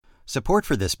Support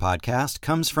for this podcast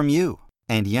comes from you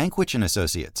and Yankwich &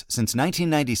 Associates, since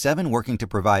 1997 working to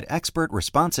provide expert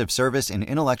responsive service in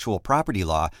intellectual property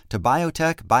law to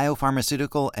biotech,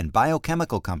 biopharmaceutical, and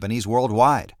biochemical companies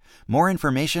worldwide. More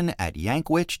information at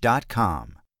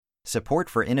yankwich.com. Support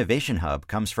for Innovation Hub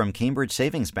comes from Cambridge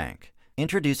Savings Bank.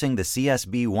 Introducing the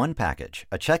CSB One package,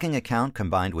 a checking account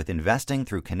combined with investing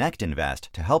through Connect Invest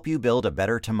to help you build a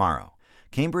better tomorrow.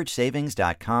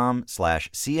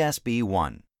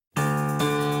 CambridgeSavings.com/CSB1.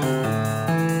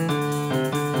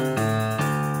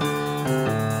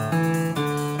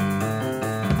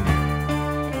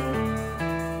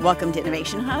 Welcome to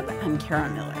Innovation Hub. I'm Kara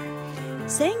Miller.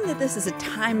 Saying that this is a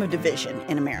time of division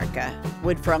in America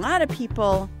would, for a lot of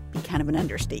people, be kind of an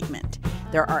understatement.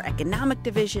 There are economic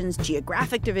divisions,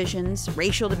 geographic divisions,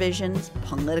 racial divisions,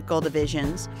 political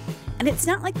divisions. And it's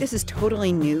not like this is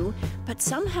totally new, but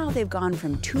somehow they've gone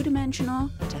from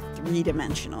two-dimensional to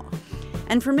three-dimensional.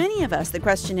 And for many of us, the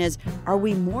question is, are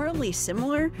we morally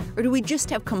similar, or do we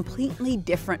just have completely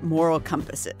different moral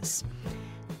compasses?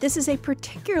 This is a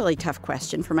particularly tough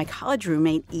question for my college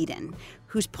roommate, Eden,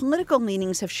 whose political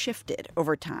leanings have shifted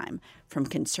over time from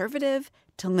conservative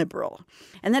to liberal.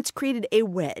 And that's created a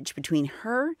wedge between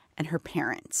her and her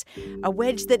parents, a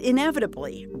wedge that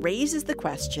inevitably raises the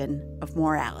question of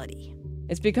morality.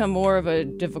 It's become more of a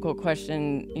difficult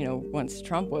question, once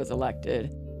Trump was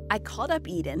elected. I called up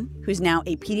Eden, who's now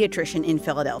a pediatrician in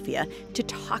Philadelphia, to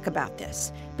talk about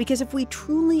this. Because if we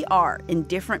truly are in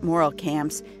different moral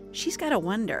camps, she's got to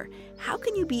wonder, how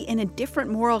can you be in a different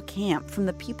moral camp from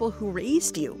the people who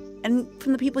raised you and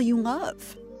from the people you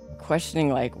love? Questioning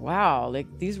wow,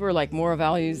 these were moral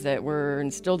values that were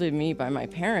instilled in me by my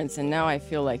parents, and now I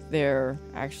feel like they're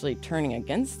actually turning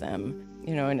against them,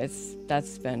 and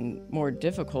that's been more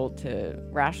difficult to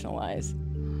rationalize.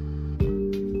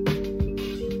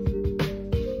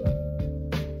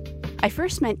 I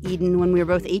first met Eden when we were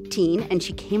both 18, and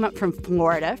she came up from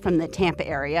Florida, from the Tampa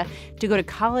area, to go to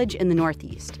college in the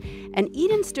Northeast. And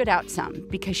Eden stood out some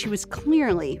because she was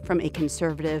clearly from a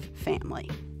conservative family.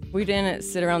 We didn't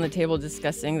sit around the table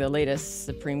discussing the latest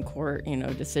Supreme Court,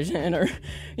 decision, or,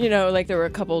 there were a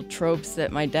couple tropes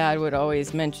that my dad would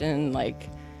always mention,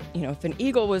 if an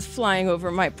eagle was flying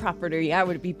over my property, I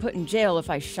would be put in jail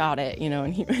if I shot it,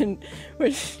 and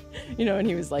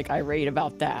he was irate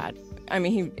about that. I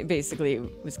mean, he basically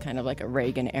was kind of like a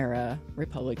Reagan-era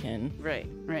Republican. Right.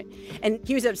 And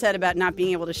he was upset about not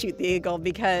being able to shoot the eagle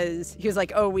because he was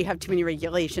like, oh, we have too many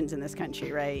regulations in this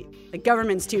country, right? The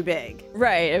government's too big.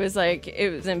 Right. It was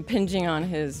impinging on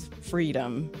his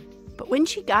freedom. But when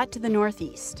she got to the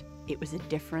Northeast, it was a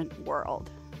different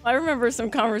world. I remember some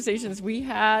conversations we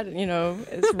had,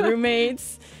 as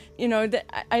roommates.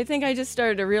 I think I just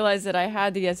started to realize that I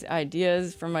had these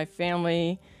ideas from my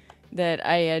family that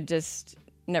I had just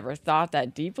never thought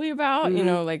that deeply about.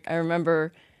 Mm-hmm. I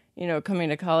remember, coming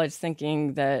to college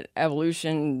thinking that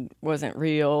evolution wasn't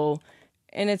real.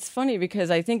 And it's funny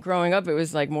because I think growing up, it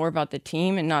was more about the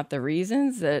team and not the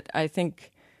reasons. That I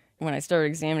think when I started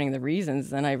examining the reasons,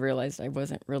 then I realized I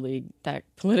wasn't really that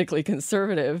politically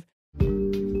conservative.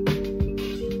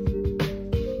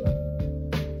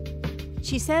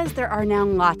 She says there are now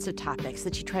lots of topics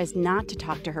that she tries not to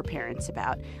talk to her parents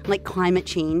about, like climate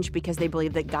change, because they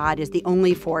believe that God is the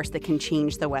only force that can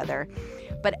change the weather.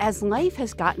 But as life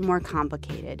has gotten more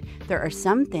complicated, there are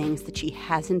some things that she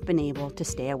hasn't been able to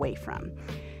stay away from.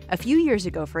 A few years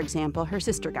ago, for example, her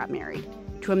sister got married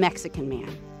to a Mexican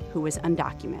man who was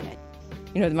undocumented.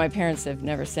 My parents have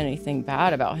never said anything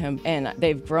bad about him, and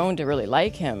they've grown to really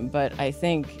like him. But I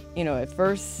think, at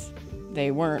first they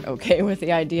weren't okay with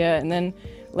the idea. And then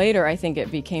later, I think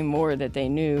it became more that they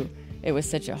knew it was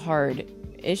such a hard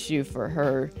issue for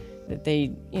her that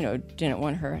they, didn't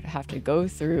want her to have to go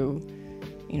through,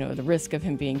 the risk of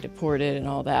him being deported and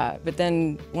all that. But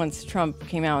then once Trump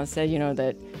came out and said,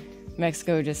 that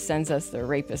Mexico just sends us their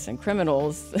rapists and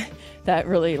criminals, that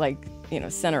really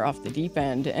sent her off the deep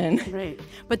end. And right.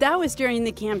 But that was during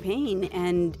the campaign.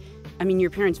 And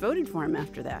your parents voted for him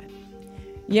after that.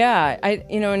 Yeah,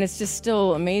 and it's just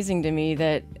still amazing to me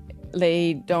that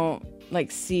they don't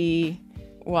see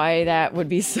why that would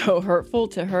be so hurtful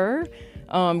to her.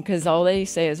 Because all they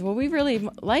say is, well, we really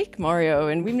like Mario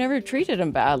and we've never treated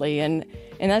him badly. And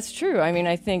that's true.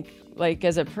 I think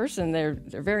as a person, they're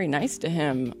very nice to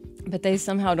him, but they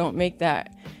somehow don't make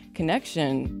that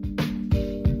connection.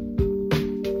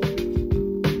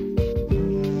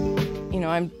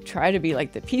 I try to be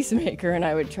the peacemaker, and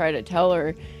I would try to tell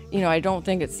her, I don't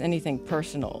think it's anything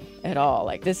personal at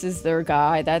all. This is their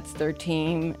guy, that's their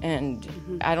team, and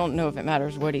I don't know if it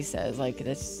matters what he says.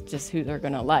 That's just who they're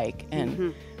going to like.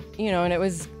 And and it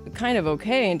was kind of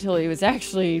okay until he was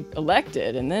actually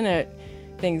elected. And then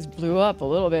things blew up a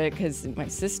little bit because my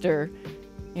sister,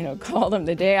 called him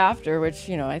the day after, which,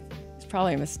 it's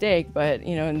probably a mistake, but,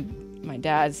 and my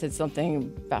dad said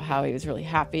something about how he was really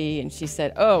happy. And she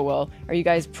said, "Oh, well, are you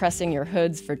guys pressing your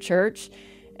hoods for church?"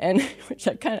 And which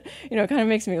kind of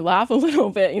makes me laugh a little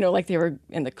bit, like they were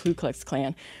in the Ku Klux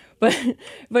Klan. But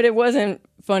it wasn't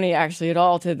funny actually at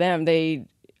all to them. They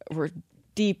were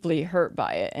deeply hurt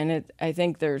by it. And I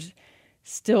think there's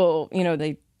still,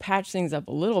 they patch things up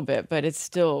a little bit, but it's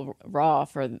still raw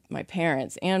for my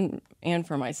parents and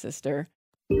for my sister.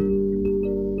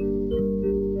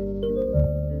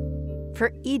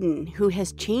 For Eden, who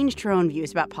has changed her own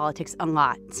views about politics a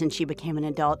lot since she became an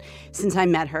adult, since I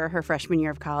met her freshman year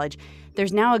of college,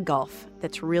 there's now a gulf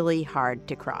that's really hard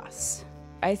to cross.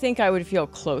 I think I would feel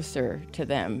closer to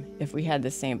them if we had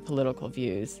the same political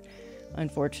views,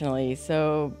 unfortunately.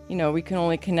 So, we can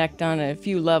only connect on a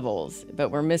few levels, but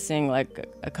we're missing like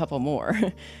a couple more.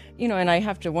 And I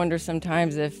have to wonder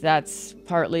sometimes if that's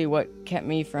partly what kept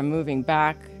me from moving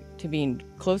back to being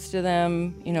close to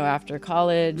them, after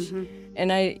college. Mm-hmm.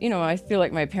 And I feel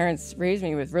like my parents raised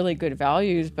me with really good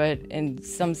values, but in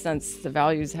some sense the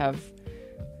values have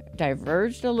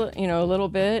diverged a little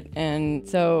bit. And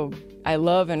so I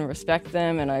love and respect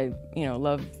them, and I,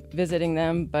 love visiting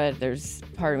them, but there's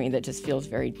part of me that just feels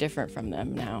very different from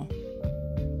them now.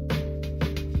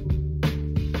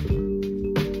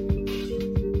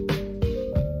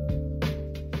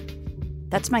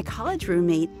 That's my college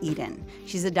roommate, Eden.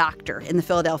 She's a doctor in the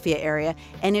Philadelphia area,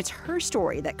 and it's her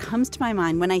story that comes to my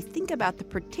mind when I think about the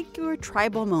particular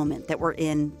tribal moment that we're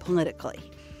in politically.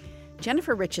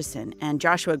 Jennifer Richeson and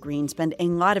Joshua Green spend a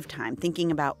lot of time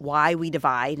thinking about why we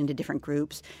divide into different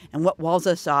groups and what walls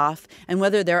us off and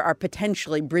whether there are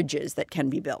potentially bridges that can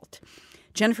be built.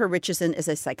 Jennifer Richeson is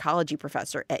a psychology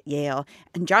professor at Yale,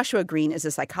 and Joshua Green is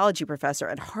a psychology professor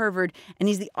at Harvard, and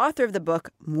he's the author of the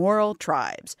book Moral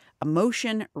Tribes: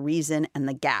 Emotion, Reason, and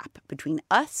the Gap Between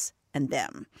Us and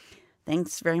Them.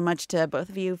 Thanks very much to both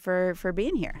of you for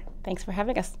being here. Thanks for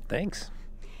having us. Thanks.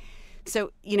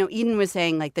 So, Eden was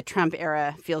saying, the Trump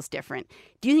era feels different.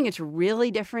 Do you think it's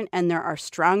really different and there are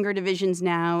stronger divisions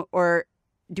now, or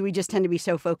do we just tend to be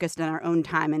so focused on our own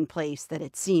time and place that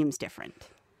it seems different?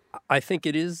 I think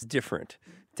it is different,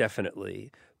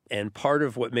 definitely. And part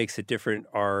of what makes it different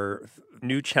are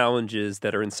new challenges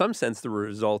that are in some sense the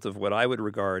result of what I would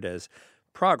regard as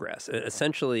progress.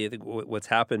 Essentially, I think what's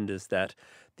happened is that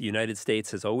the United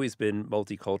States has always been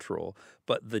multicultural,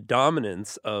 but the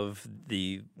dominance of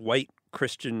the white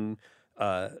Christian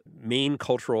main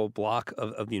cultural bloc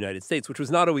of the United States, which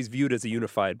was not always viewed as a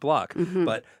unified bloc,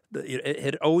 but it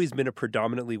had always been a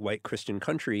predominantly white Christian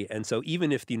country. And so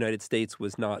even if the United States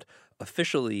was not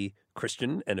officially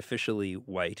Christian and officially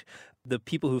white, the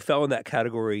people who fell in that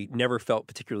category never felt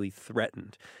particularly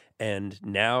threatened. And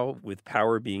now, with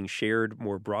power being shared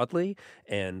more broadly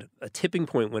and a tipping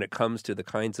point when it comes to the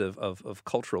kinds of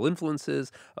cultural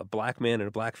influences, a black man and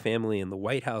a black family in the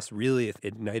White House really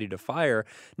ignited a fire.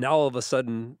 Now, all of a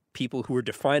sudden, people who are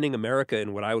defining America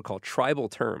in what I would call tribal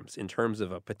terms, in terms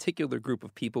of a particular group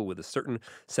of people with a certain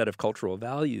set of cultural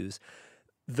values,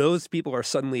 those people are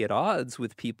suddenly at odds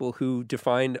with people who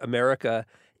define America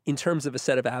in terms of a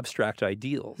set of abstract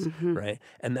ideals, right?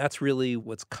 And that's really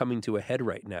what's coming to a head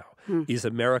right now. Is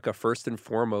America first and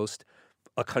foremost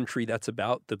a country that's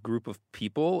about the group of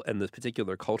people and the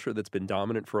particular culture that's been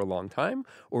dominant for a long time?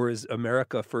 Or is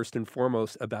America first and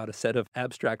foremost about a set of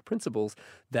abstract principles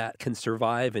that can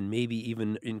survive and maybe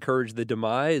even encourage the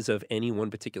demise of any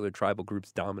one particular tribal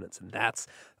group's dominance? And that's,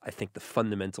 I think, the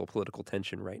fundamental political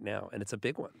tension right now. And it's a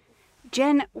big one.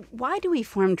 Jen, why do we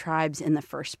form tribes in the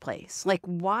first place?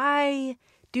 Why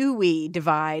do we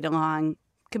divide along,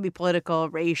 could be political,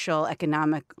 racial,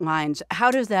 economic lines? How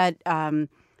does that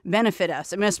benefit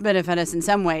us? It must benefit us in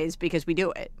some ways because we do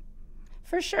it.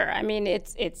 For sure. I mean,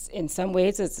 it's in some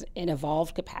ways it's an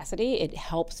evolved capacity. It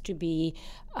helps to be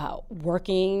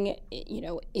working,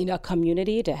 in a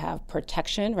community to have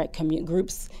protection, right?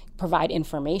 Groups provide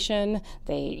information.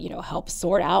 They, help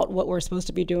sort out what we're supposed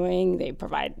to be doing. They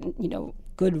provide,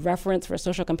 good reference for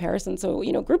social comparison. So,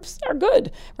 groups are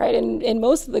good, right? And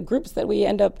most of the groups that we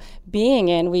end up being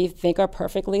in, we think are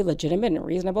perfectly legitimate and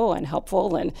reasonable and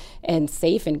helpful and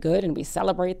safe and good, and we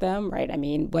celebrate them, right? I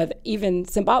mean, whether even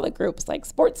symbolic groups like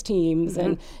sports teams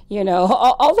and,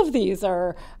 all of these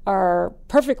are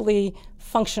perfectly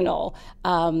functional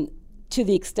to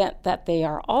the extent that they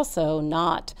are also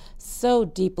not so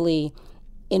deeply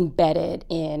embedded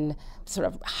in sort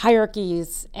of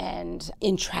hierarchies and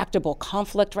intractable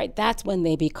conflict, right? That's when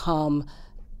they become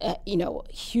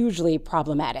hugely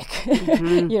problematic.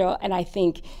 Mm-hmm. And I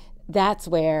think that's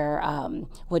where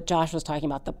what Josh was talking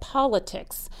about, the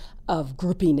politics of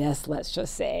groupiness, let's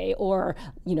just say, or,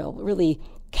 really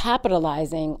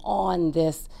capitalizing on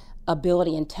this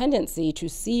ability and tendency to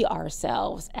see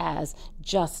ourselves as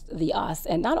just the us.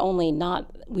 And not only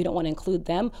we don't want to include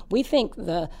them, we think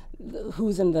the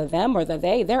who's in the them or the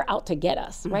they're out to get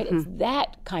us, right? Mm-hmm. It's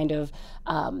that kind of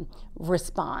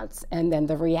response. And then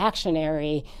the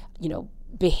reactionary,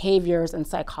 behaviors and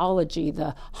psychology,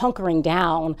 the hunkering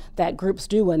down that groups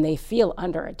do when they feel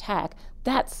under attack,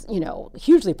 that's,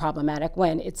 hugely problematic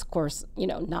when it's, of course,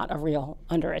 not a real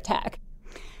under attack.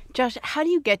 Josh, how do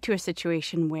you get to a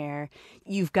situation where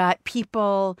you've got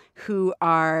people who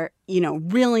are,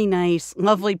 really nice,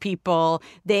 lovely people,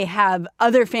 they have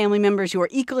other family members who are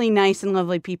equally nice and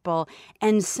lovely people,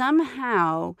 and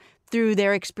somehow through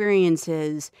their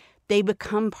experiences, they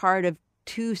become part of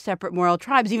two separate moral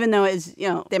tribes, even though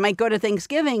they might go to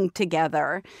Thanksgiving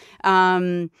together.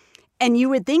 And you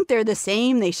would think they're the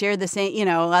same, they share the same,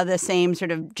 a lot of the same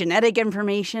sort of genetic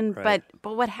information, right.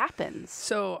 but what happens?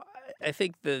 So I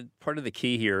think the part of the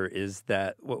key here is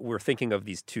that what we're thinking of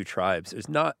these two tribes is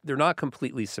they're not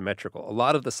completely symmetrical. A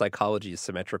lot of the psychology is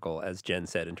symmetrical, as Jen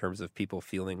said, in terms of people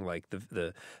feeling like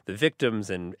the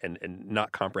victims and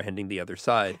not comprehending the other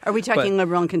side. Are we talking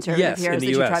liberal and conservative here? Yes, in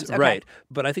the U.S., okay. Right.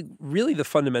 But I think really the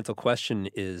fundamental question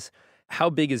is,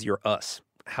 how big is your us?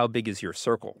 How big is your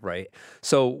circle, right?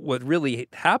 So what really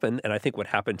happened, and I think what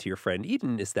happened to your friend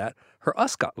Eden, is that her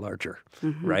us got larger,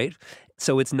 mm-hmm. right?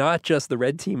 So it's not just the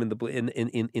red team and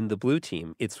in the blue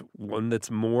team. It's one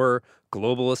that's more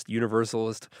globalist,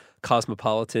 universalist,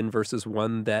 cosmopolitan versus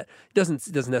one that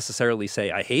doesn't necessarily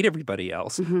say I hate everybody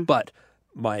else, mm-hmm. but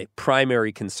my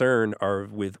primary concern are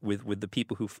with the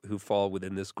people who fall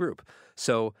within this group.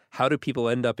 So how do people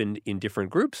end up in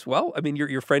different groups? Well, I mean,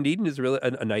 your friend Eden is really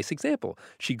a nice example.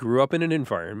 She grew up in an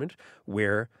environment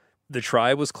where the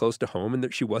tribe was close to home and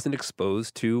that she wasn't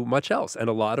exposed to much else. And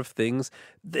a lot of things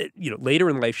that, later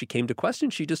in life she came to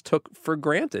question, she just took for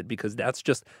granted because that's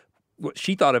just what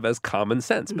she thought of as common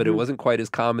sense, but mm-hmm. it wasn't quite as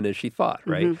common as she thought,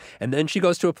 right? Mm-hmm. And then she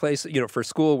goes to a place, for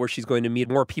school where she's going to meet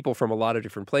more people from a lot of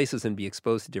different places and be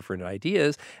exposed to different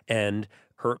ideas, and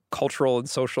her cultural and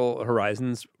social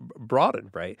horizons broaden,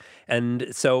 right? And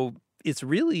so it's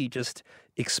really just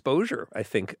exposure, I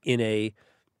think, in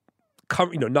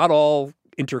not all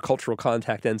intercultural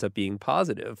contact ends up being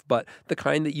positive, but the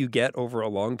kind that you get over a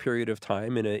long period of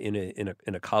time in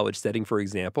a college setting, for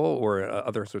example, or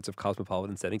other sorts of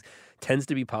cosmopolitan settings, tends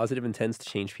to be positive and tends to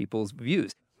change people's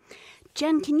views.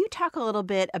 Jen, can you talk a little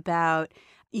bit about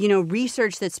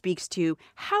research that speaks to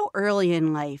how early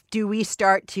in life do we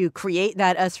start to create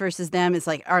that us versus them? It's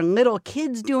like, are little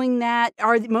kids doing that?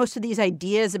 Are most of these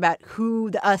ideas about who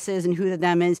the us is and who the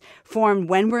them is formed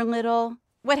when we're little?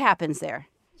 What happens there?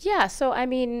 Yeah, so I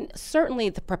mean, certainly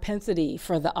the propensity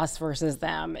for the us versus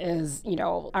them is,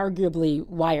 arguably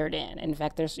wired in. In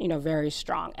fact, there's, very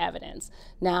strong evidence.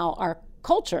 Now, our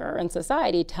culture and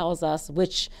society tells us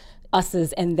which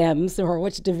us's and them's or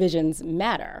which divisions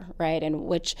matter, right, and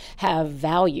which have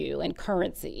value and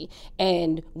currency.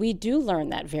 And we do learn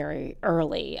that very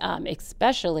early,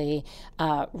 especially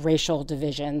racial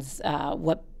divisions,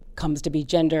 what comes to be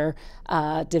gender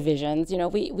divisions.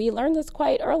 We learned this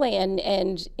quite early, and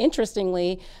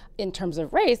interestingly, in terms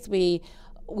of race, we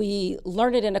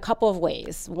learn it in a couple of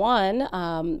ways. One,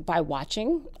 by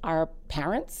watching our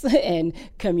parents and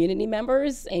community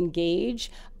members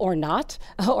engage or not,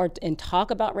 and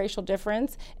talk about racial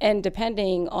difference. And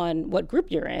depending on what group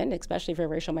you're in, especially if you're a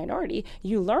racial minority,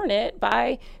 you learn it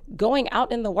by going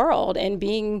out in the world and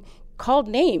being called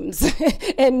names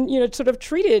and, sort of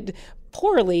treated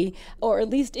poorly, or at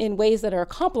least in ways that are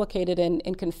complicated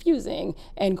and confusing,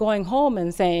 and going home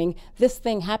and saying, this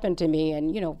thing happened to me.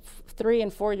 And, 3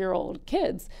 and 4-year-old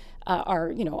kids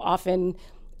are, often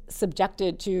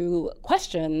subjected to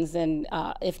questions and,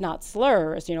 if not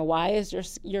slurs, why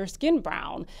is your skin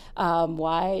brown?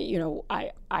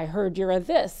 Why, I heard you're a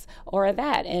this or a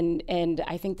that. And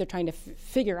I think they're trying to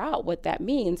figure out what that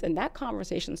means. And that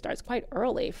conversation starts quite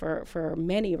early for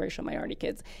many racial minority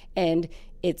kids. And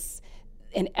it's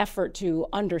an effort to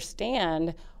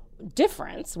understand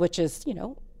difference, which is,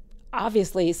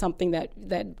 obviously something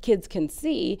that kids can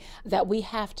see, that we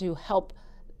have to help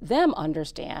them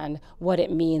understand what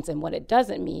it means and what it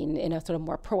doesn't mean in a sort of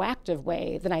more proactive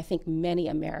way than I think many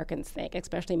Americans think,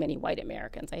 especially many white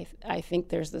Americans. I think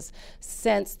there's this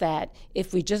sense that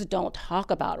if we just don't talk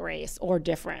about race or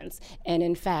difference, and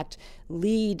in fact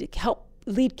help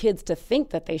lead kids to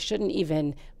think that they shouldn't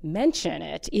even mention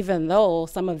it, even though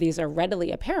some of these are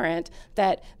readily apparent,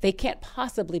 that they can't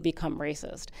possibly become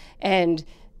racist. And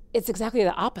it's exactly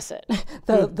the opposite.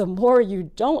 The more you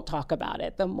don't talk about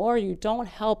it, the more you don't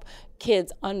help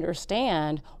kids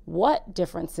understand what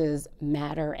differences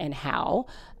matter and how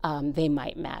they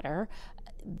might matter,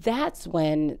 that's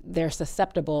when they're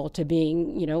susceptible to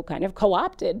being, kind of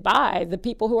co-opted by the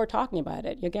people who are talking about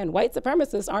it. Again, white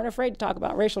supremacists aren't afraid to talk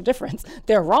about racial difference.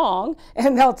 They're wrong,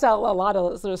 and they'll tell a lot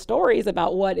of sort of stories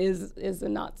about what is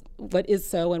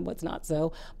so and what's not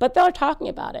so, but they're talking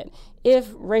about it. If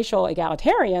racial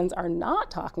egalitarians are not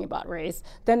talking about race,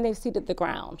 then they've ceded the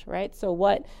ground, right? So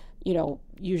what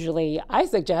usually I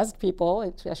suggest people,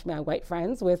 especially my white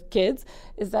friends with kids,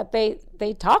 is that they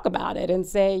talk about it and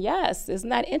say, yes, isn't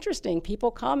that interesting? People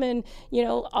come in,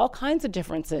 all kinds of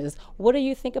differences. What do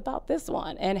you think about this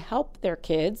one? And help their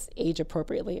kids, age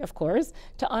appropriately, of course,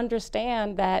 to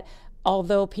understand that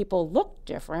although people look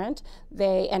different,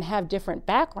 and have different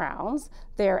backgrounds,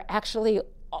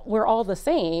 we're all the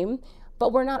same,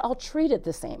 but we're not all treated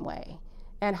the same way.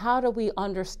 And how do we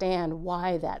understand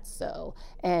why that's so?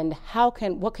 And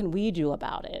what can we do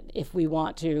about it if we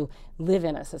want to live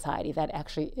in a society that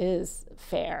actually is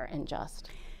fair and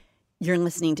just? You're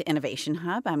listening to Innovation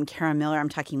Hub. I'm Kara Miller. I'm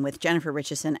talking with Jennifer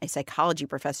Richeson, a psychology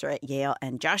professor at Yale,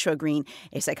 and Joshua Green,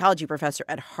 a psychology professor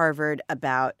at Harvard,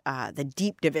 about the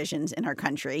deep divisions in our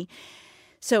country.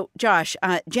 So, Josh,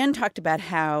 Jen talked about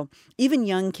how even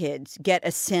young kids get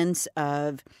a sense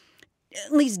of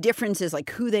at least differences, like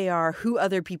who they are, who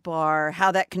other people are,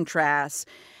 how that contrasts.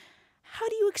 How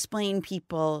do you explain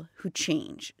people who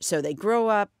change? So they grow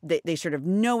up, they sort of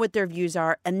know what their views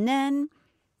are, and then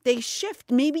they shift,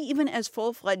 maybe even as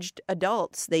full-fledged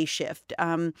adults, they shift.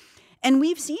 And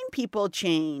we've seen people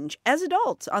change as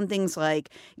adults on things like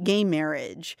gay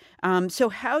marriage. So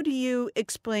how do you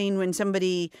explain when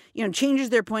somebody,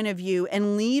 changes their point of view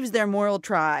and leaves their moral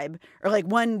tribe or like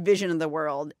one vision of the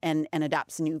world and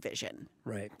adopts a new vision?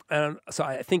 Right. So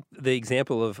I think the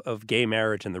example of gay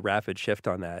marriage and the rapid shift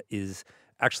on that is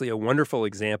actually a wonderful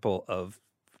example of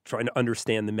trying to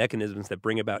understand the mechanisms that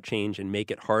bring about change and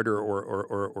make it harder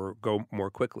or go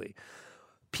more quickly.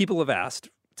 People have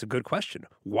asked, it's a good question,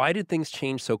 why did things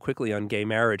change so quickly on gay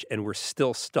marriage and we're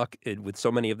still stuck with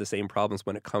so many of the same problems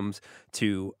when it comes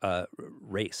to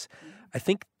race? I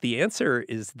think the answer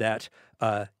is that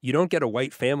you don't get a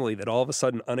white family that all of a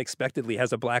sudden unexpectedly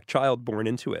has a black child born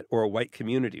into it, or a white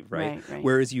community, right?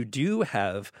 Whereas you do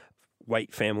have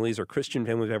white families or Christian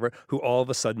families, whatever, who all of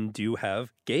a sudden do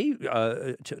have gay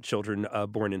children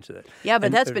born into it. Yeah,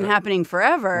 but that's been happening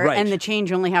forever, right. And the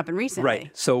change only happened recently.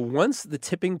 Right. So once the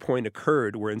tipping point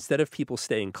occurred where instead of people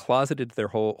staying closeted their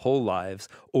whole lives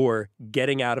or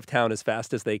getting out of town as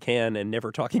fast as they can and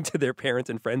never talking to their parents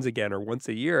and friends again or once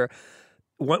a year,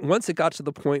 once it got to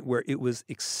the point where it was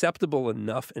acceptable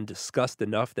enough and discussed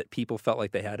enough that people felt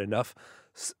like they had enough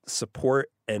support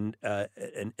and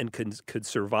could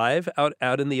survive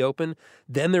out in the open,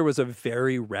 then there was a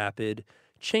very rapid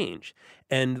change.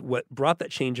 And what brought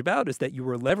that change about is that you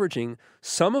were leveraging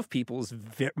some of people's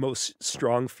most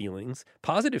strong feelings,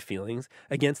 positive feelings,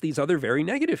 against these other very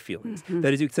negative feelings. Mm-hmm.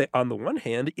 That is, you could say, on the one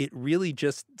hand, it really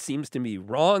just seems to me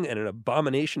wrong and an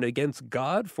abomination against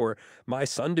God for my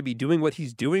son to be doing what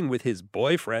he's doing with his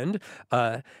boyfriend.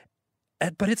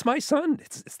 But it's my son.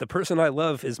 It's the person I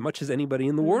love as much as anybody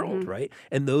in the world, right?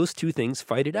 And those two things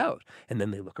fight it out. And then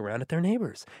they look around at their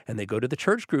neighbors and they go to the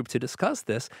church group to discuss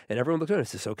this. And everyone looks around and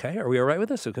says, okay, are we all right with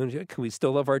this? So can we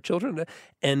still love our children?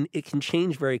 And it can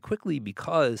change very quickly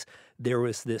because there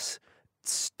was this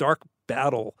stark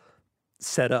battle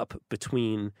set up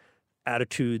between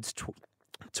attitudes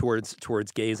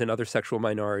towards gays and other sexual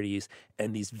minorities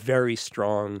and these very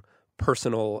strong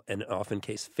personal and often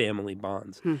case family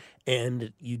bonds.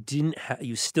 And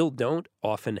you still don't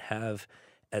often have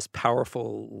as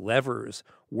powerful levers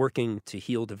working to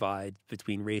heal divide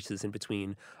between races and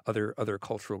between other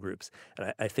cultural groups.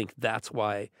 And I think that's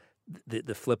why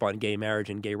the flip on gay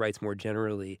marriage and gay rights more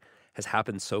generally has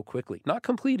happened so quickly. Not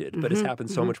completed, but has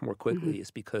happened so much more quickly is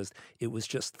because it was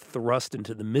just thrust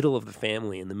into the middle of the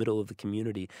family, in the middle of the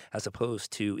community, as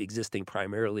opposed to existing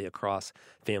primarily across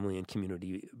family and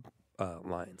community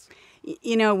lines.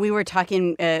 We were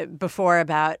talking before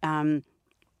about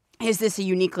is this a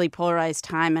uniquely polarized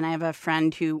time? And I have a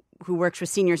friend who works with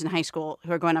seniors in high school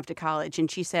who are going off to college.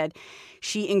 And she said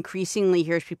she increasingly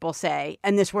hears people say,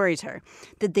 and this worries her,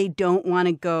 that they don't want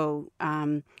to go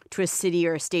to a city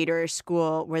or a state or a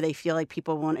school where they feel like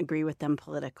people won't agree with them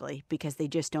politically because they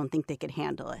just don't think they could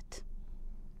handle it.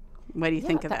 What do you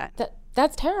think of that?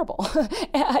 That's terrible.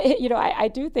 I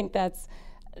do think that's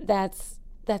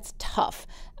tough.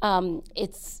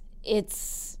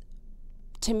 It's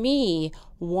to me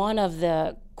one of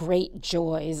the great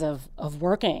joys of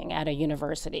working at a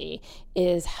university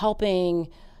is helping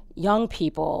young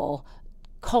people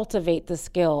cultivate the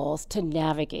skills to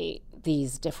navigate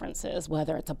these differences,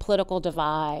 whether it's a political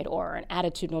divide or an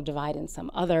attitudinal divide in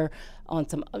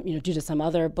due to some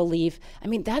other belief. I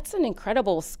mean, that's an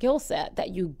incredible skill set that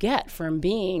you get from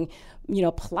being,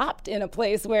 plopped in a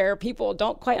place where people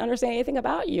don't quite understand anything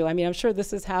about you. I mean, I'm sure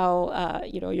this is how,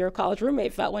 your college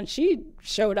roommate felt when she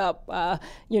showed up,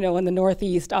 in the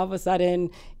Northeast all of a sudden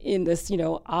in this,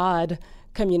 odd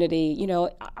community.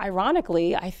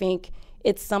 Ironically, I think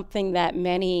it's something that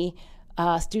many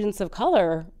students of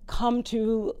color come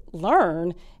to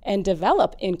learn and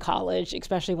develop in college,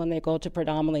 especially when they go to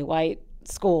predominantly white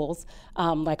schools,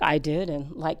 like I did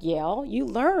and like Yale. You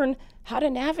learn how to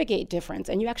navigate difference,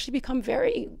 and you actually become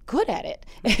very good at it.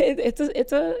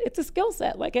 It's a skill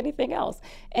set like anything else.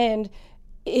 And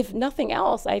if nothing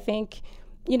else, I think,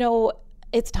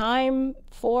 it's time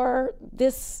for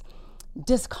this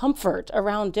discomfort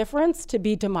around difference to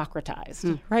be democratized,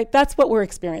 right? That's what we're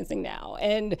experiencing now.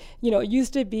 And, it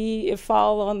used to be it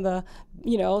fall on the,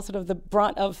 sort of the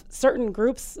brunt of certain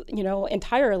groups,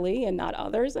 entirely and not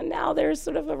others. And now there's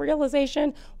sort of a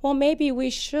realization, well, maybe we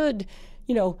should,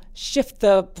 shift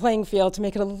the playing field to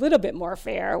make it a little bit more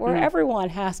fair, where everyone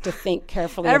has to think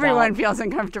carefully Everyone feels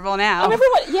uncomfortable now.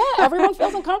 Everyone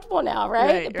feels uncomfortable now,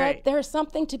 right? Right. But there's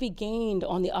something to be gained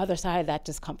on the other side of that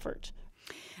discomfort.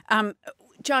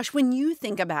 Josh, when you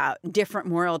think about different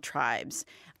moral tribes,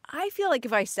 I feel like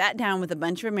if I sat down with a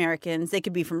bunch of Americans, they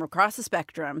could be from across the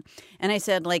spectrum, and I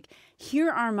said,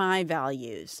 here are my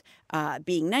values,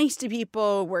 being nice to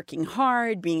people, working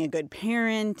hard, being a good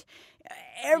parent,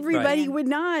 everybody would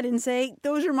nod and say,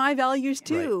 those are my values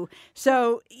too. Right.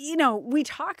 So, we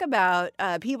talk about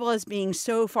people as being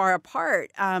so far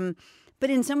apart, but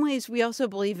in some ways we also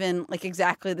believe in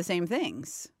exactly the same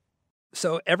things.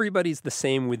 So everybody's the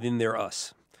same within their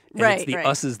us. And Right, it's the right.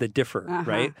 us's that differ,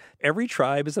 right? Every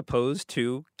tribe is opposed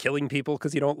to killing people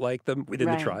because you don't like them within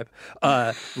the tribe,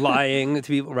 lying to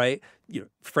people, right?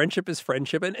 Friendship is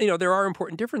friendship. And, there are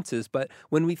important differences. But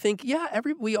when we think,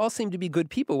 we all seem to be good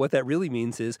people, what that really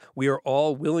means is we are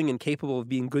all willing and capable of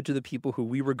being good to the people who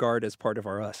we regard as part of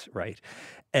our us, right?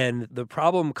 And the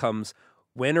problem comes,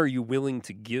 when are you willing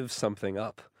to give something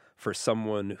up for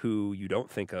someone who you don't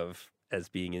think of as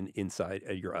being inside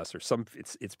your us, or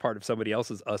it's part of somebody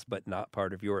else's us, but not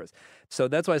part of yours. So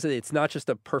that's why I said it's not just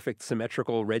a perfect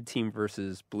symmetrical red team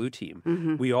versus blue team.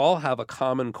 Mm-hmm. We all have a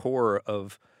common core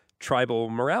of tribal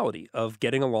morality, of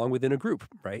getting along within a group,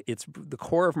 right? It's the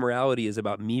core of morality is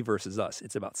about me versus us.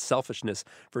 It's about selfishness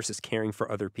versus caring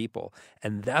for other people.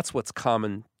 And that's what's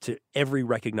common to every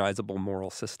recognizable moral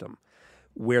system.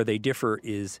 Where they differ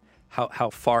is how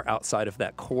far outside of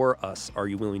that core us are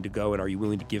you willing to go, and are you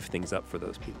willing to give things up for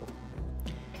those people?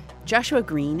 Joshua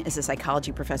Green is a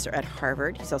psychology professor at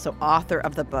Harvard. He's also author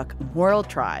of the book Moral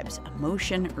Tribes: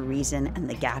 Emotion, Reason, and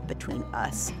the Gap Between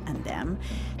Us and Them.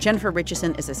 Jennifer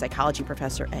Richeson is a psychology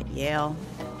professor at Yale.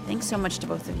 Thanks so much to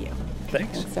both of you.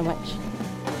 Thanks so much.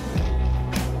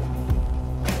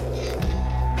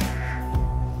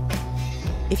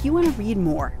 If you want to read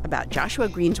more about Joshua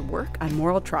Green's work on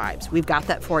moral tribes, we've got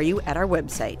that for you at our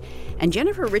website. And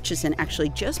Jennifer Richeson actually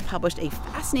just published a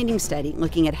fascinating study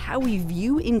looking at how we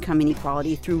view income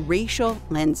inequality through racial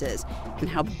lenses and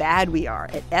how bad we are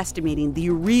at estimating the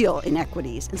real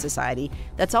inequities in society.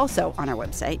 That's also on our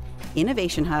website,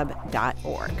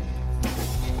 innovationhub.org.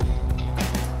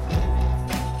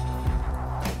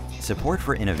 Support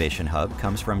for Innovation Hub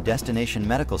comes from Destination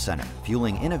Medical Center,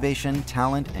 fueling innovation,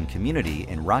 talent, and community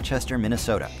in Rochester,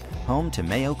 Minnesota, home to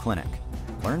Mayo Clinic.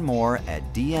 Learn more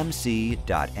at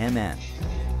dmc.mn.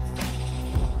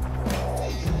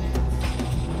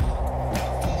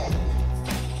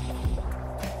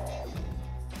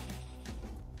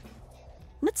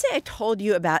 Let's say I told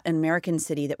you about an American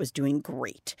city that was doing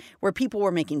great, where people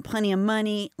were making plenty of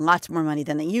money, lots more money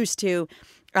than they used to,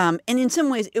 and in some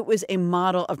ways it was a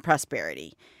model of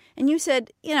prosperity. And you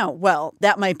said, well,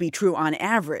 that might be true on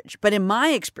average, but in my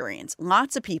experience,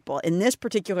 lots of people in this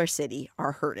particular city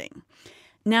are hurting.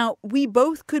 Now, we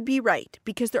both could be right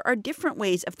because there are different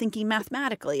ways of thinking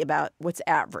mathematically about what's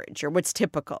average or what's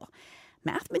typical.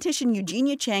 Mathematician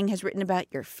Eugenia Chang has written about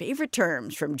your favorite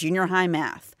terms from junior high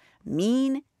math: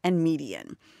 mean and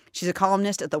median. She's a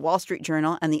columnist at the Wall Street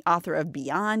Journal and the author of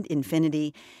Beyond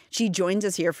Infinity. She joins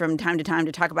us here from time to time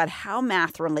to talk about how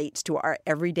math relates to our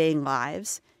everyday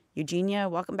lives. Eugenia,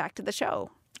 welcome back to the show.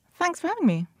 Thanks for having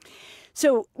me.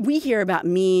 So we hear about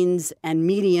means and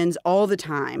medians all the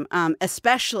time,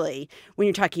 especially when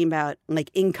you're talking about like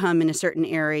income in a certain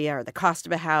area or the cost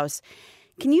of a house.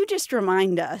 Can you just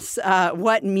remind us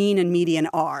what mean and median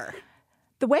are?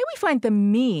 The way we find the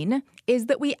mean is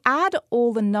that we add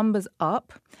all the numbers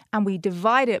up and we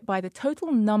divide it by the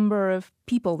total number of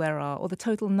people there are or the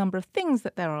total number of things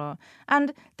that there are.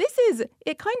 And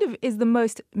it kind of is the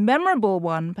most memorable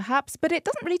one, perhaps, but it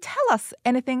doesn't really tell us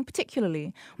anything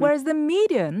particularly. Whereas the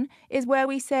median is where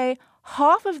we say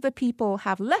half of the people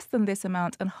have less than this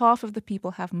amount and half of the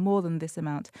people have more than this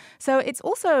amount. So it's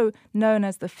also known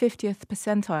as the 50th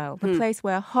percentile, the place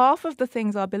where half of the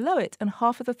things are below it and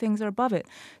half of the things are above it.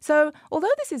 So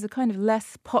although this is a kind of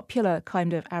less popular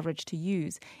kind of average to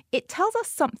use, it tells us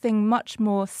something much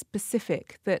more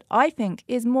specific that I think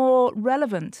is more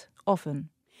relevant often.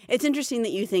 It's interesting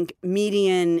that you think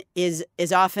median is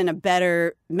often a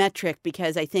better metric,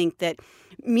 because I think that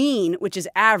mean, which is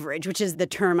average, which is the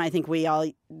term I think we all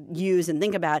use and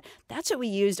think about, that's what we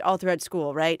used all throughout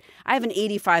school, right? I have an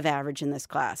 85 average in this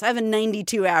class. I have a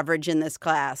 92 average in this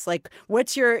class.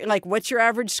 What's your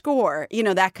average score? You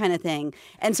know, that kind of thing.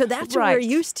 And so that's what we're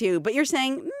used to. But you're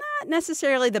saying not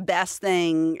necessarily the best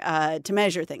thing to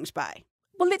measure things by.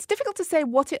 Well, it's difficult to say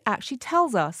what it actually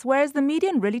tells us, whereas the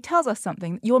median really tells us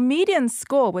something. Your median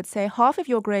score would say half of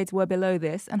your grades were below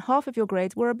this and half of your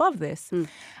grades were above this.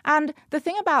 And the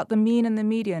thing about the mean and the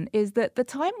median is that the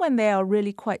time when they are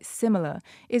really quite similar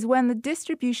is when the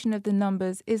distribution of the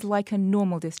numbers is like a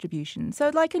normal distribution.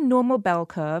 So like a normal bell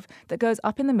curve that goes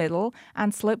up in the middle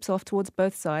and slopes off towards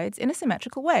both sides in a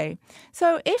symmetrical way.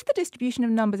 So if the distribution of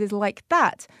numbers is like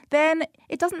that, then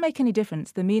it doesn't make any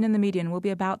difference. The mean and the median will be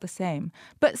about the same.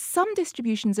 But some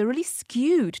distributions are really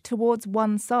skewed towards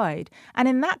one side. And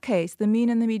in that case, the mean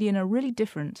and the median are really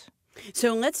different.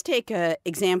 So let's take an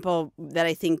example that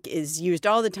I think is used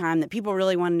all the time that people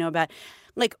really want to know about.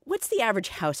 Like, what's the average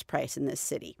house price in this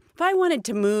city? If I wanted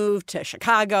to move to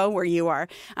Chicago, where you are,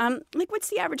 what's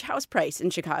the average house price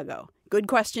in Chicago? Good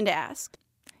question to ask.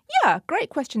 Yeah, great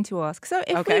question to ask. So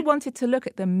if we wanted to look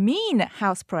at the mean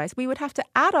house price, we would have to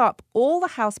add up all the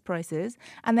house prices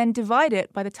and then divide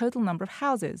it by the total number of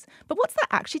houses. But what's that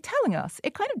actually telling us?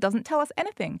 It kind of doesn't tell us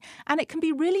anything. And it can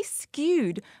be really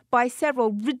skewed by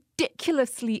several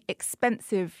ridiculously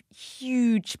expensive,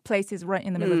 huge places right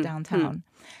in the middle of downtown.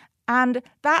 And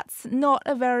that's not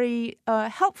a very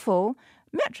helpful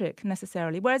metric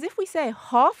necessarily. Whereas if we say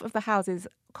half of the houses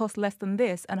cost less than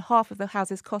this and half of the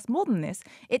houses cost more than this,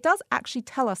 it does actually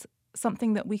tell us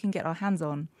something that we can get our hands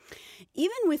on.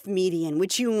 Even with median,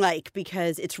 which you like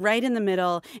because it's right in the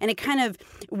middle and it kind of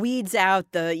weeds out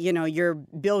the, your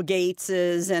Bill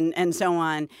Gateses and so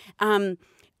on.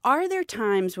 Are there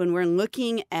times when we're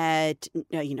looking at,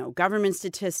 government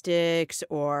statistics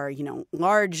or,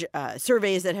 large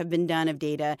surveys that have been done of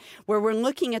data where we're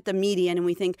looking at the median and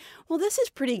we think, well, this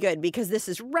is pretty good because this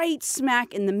is right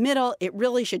smack in the middle. It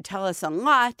really should tell us a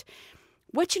lot.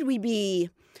 What should we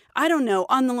be, on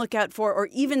the lookout for or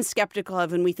even skeptical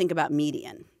of when we think about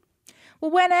median? Well,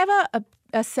 whenever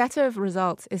a set of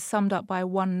results is summed up by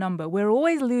one number, we're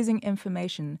always losing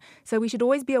information. So we should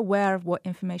always be aware of what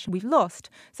information we've lost.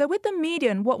 So with the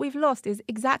median, what we've lost is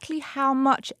exactly how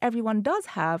much everyone does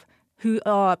have who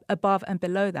are above and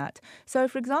below that. So,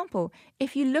 for example,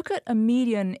 if you look at a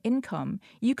median income,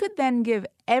 you could then give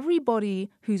everybody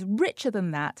who's richer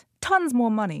than that tons more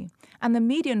money, and the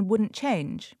median wouldn't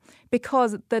change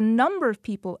because the number of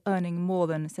people earning more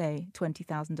than, say,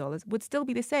 $20,000 would still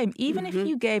be the same. Even if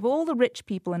you gave all the rich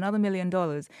people another $1 million,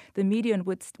 the median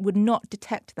would not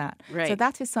detect that. Right. So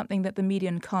that is something that the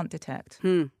median can't detect.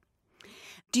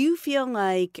 Do you feel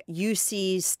like you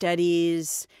see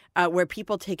studies where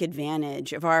people take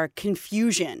advantage of our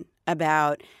confusion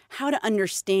about how to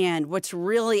understand what's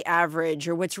really average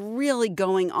or what's really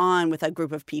going on with a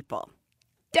group of people?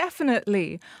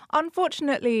 Definitely.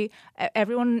 Unfortunately,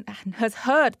 everyone has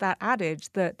heard that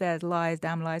adage that there's lies,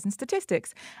 damn lies, and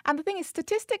statistics. And the thing is,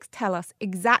 statistics tell us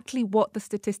exactly what the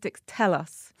statistics tell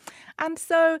us. And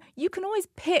so you can always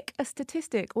pick a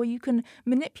statistic or you can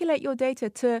manipulate your data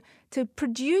to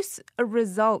produce a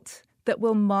result that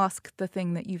will mask the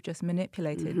thing that you've just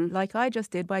manipulated, like I just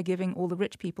did by giving all the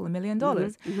rich people $1 million.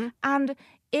 And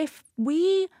if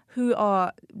we who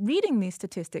are reading these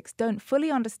statistics don't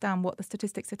fully understand what the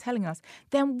statistics are telling us,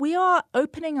 then we are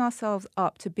opening ourselves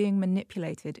up to being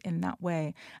manipulated in that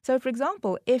way. So, for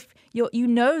example, if you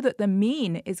know that the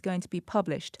mean is going to be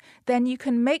published, then you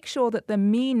can make sure that the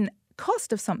mean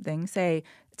cost of something, say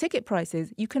ticket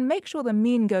prices, you can make sure the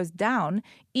mean goes down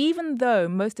even though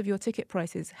most of your ticket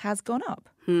prices has gone up.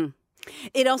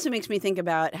 It also makes me think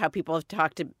about how people have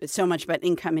talked so much about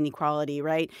income inequality,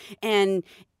 right? And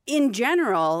in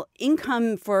general,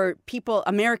 income for people,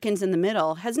 Americans in the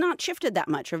middle, has not shifted that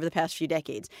much over the past few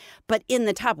decades. But in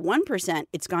the top 1%,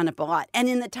 it's gone up a lot. And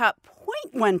in the top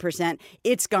 0.1%,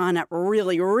 it's gone up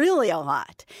really, really a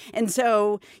lot. And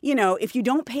so, if you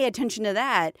don't pay attention to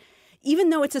that,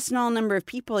 even though it's a small number of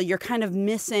people, you're kind of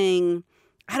missing,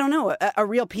 I don't know, a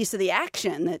real piece of the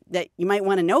action that you might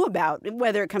want to know about,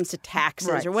 whether it comes to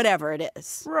taxes or whatever it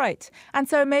is. Right. And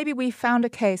so maybe we found a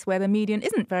case where the median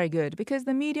isn't very good because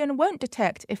the median won't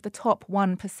detect if the top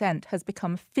 1% has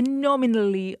become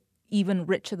phenomenally even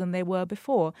richer than they were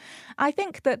before. I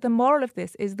think that the moral of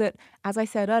this is that, as I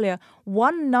said earlier,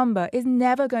 one number is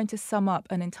never going to sum up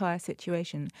an entire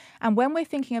situation. And when we're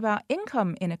thinking about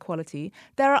income inequality,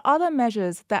 there are other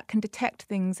measures that can detect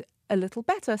things a little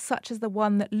better, such as the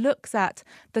one that looks at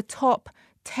the top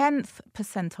 10th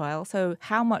percentile, so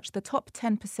how much the top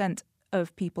 10%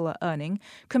 of people are earning,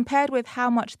 compared with how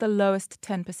much the lowest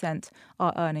 10%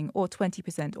 are earning, or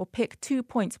 20%, or pick 2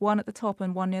 points, one at the top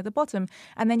and one near the bottom,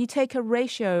 and then you take a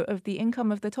ratio of the income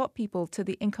of the top people to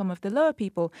the income of the lower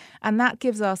people, and that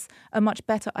gives us a much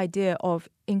better idea of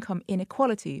income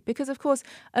inequality. Because, of course,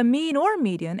 a mean or a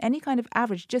median, any kind of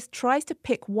average, just tries to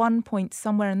pick 1 point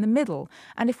somewhere in the middle.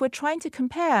 And if we're trying to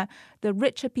compare the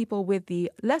richer people with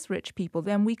the less rich people,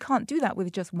 then we can't do that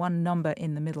with just one number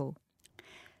in the middle.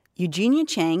 Eugenia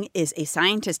Chang is a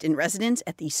scientist in residence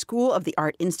at the School of the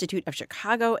Art Institute of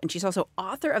Chicago, and she's also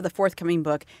author of the forthcoming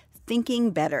book,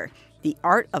 Thinking Better, The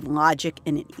Art of Logic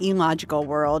in an Illogical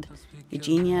World.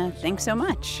 Eugenia, thanks so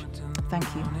much. Thank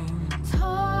you.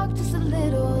 Talk just a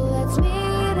little, let's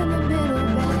meet in the middle,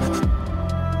 babe.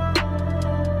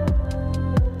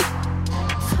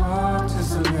 Talk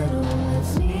just a little,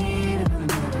 let's meet in the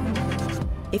middle, babe.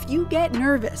 If you get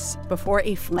nervous before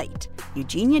a flight,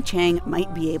 Eugenia Chang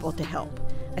might be able to help.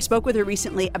 I spoke with her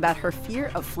recently about her fear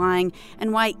of flying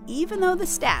and why, even though the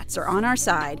stats are on our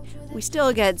side, we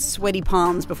still get sweaty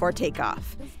palms before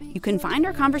takeoff. You can find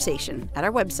our conversation at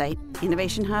our website,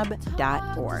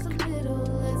 innovationhub.org.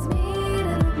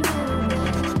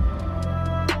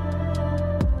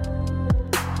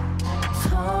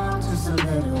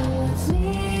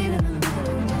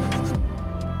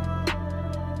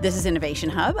 This is Innovation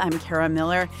Hub. I'm Kara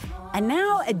Miller. And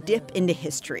now a dip into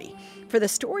history for the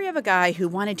story of a guy who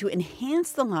wanted to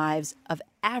enhance the lives of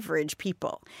average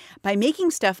people by making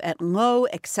stuff at low,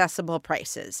 accessible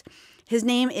prices. His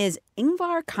name is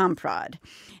Ingvar Kamprad,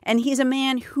 and he's a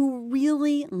man who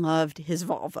really loved his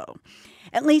Volvo.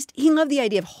 At least he loved the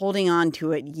idea of holding on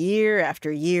to it year after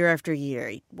year after year.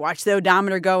 He watched the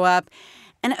odometer go up,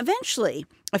 and eventually,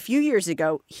 a few years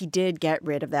ago, he did get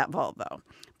rid of that Volvo.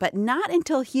 But not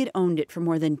until he had owned it for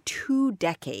more than 2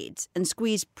 decades and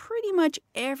squeezed pretty much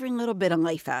every little bit of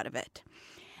life out of it.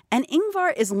 And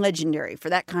Ingvar is legendary for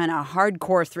that kind of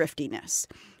hardcore thriftiness.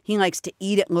 He likes to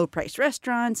eat at low-priced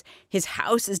restaurants, his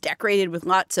house is decorated with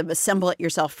lots of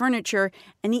assemble-it-yourself furniture,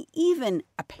 and he even,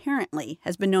 apparently,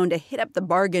 has been known to hit up the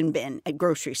bargain bin at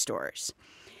grocery stores.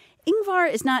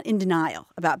 Ingvar is not in denial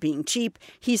about being cheap.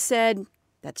 He said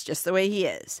that's just the way he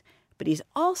is. But he's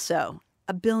also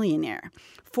a billionaire.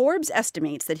 Forbes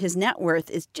estimates that his net worth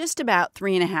is just about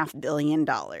 $3.5 billion.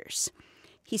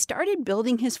 He started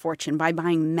building his fortune by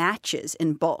buying matches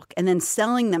in bulk and then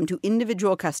selling them to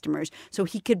individual customers so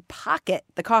he could pocket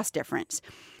the cost difference.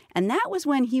 And that was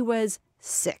when he was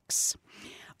 6.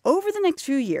 Over the next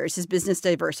few years, his business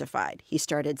diversified. He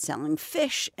started selling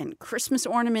fish and Christmas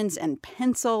ornaments and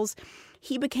pencils.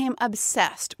 He became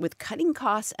obsessed with cutting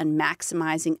costs and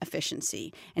maximizing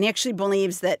efficiency. And he actually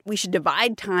believes that we should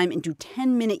divide time into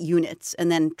 10-minute units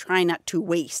and then try not to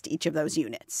waste each of those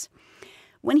units.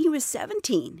 When he was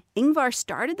 17, Ingvar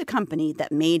started the company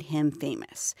that made him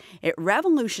famous. It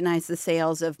revolutionized the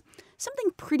sales of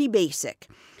something pretty basic,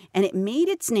 and it made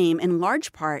its name in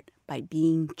large part by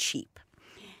being cheap.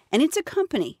 And it's a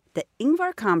company that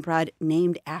Ingvar Kamprad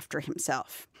named after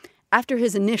himself. After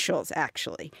his initials,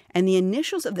 actually, and the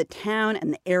initials of the town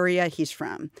and the area he's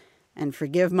from. And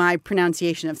forgive my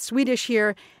pronunciation of Swedish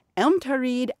here,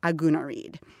 Elmtaryd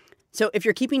Agunnaryd. So if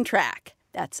you're keeping track,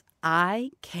 that's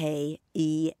IKEA.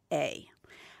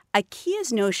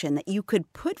 IKEA's notion that you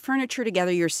could put furniture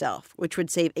together yourself, which would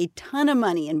save a ton of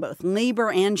money in both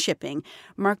labor and shipping,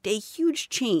 marked a huge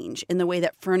change in the way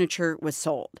that furniture was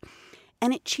sold.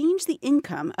 And it changed the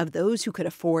income of those who could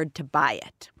afford to buy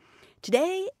it.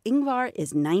 Today, Ingvar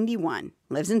is 91,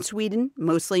 lives in Sweden,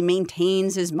 mostly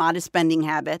maintains his modest spending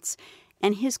habits,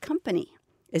 and his company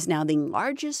is now the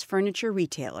largest furniture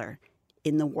retailer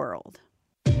in the world.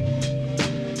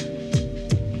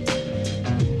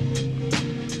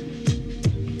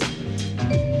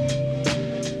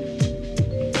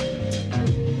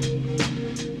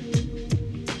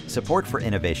 Support for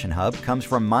Innovation Hub comes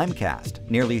from Mimecast.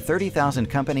 Nearly 30,000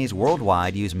 companies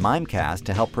worldwide use Mimecast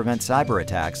to help prevent cyber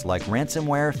attacks like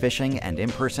ransomware, phishing, and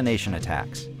impersonation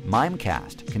attacks.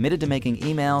 Mimecast, committed to making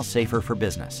email safer for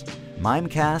business.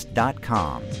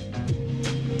 Mimecast.com.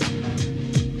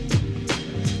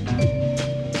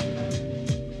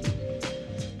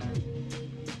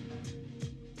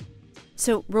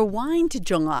 So rewind to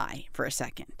July for a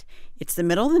second. It's the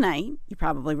middle of the night. You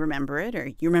probably remember it,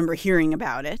 or you remember hearing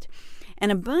about it.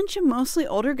 And a bunch of mostly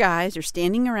older guys are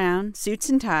standing around, suits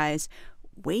and ties,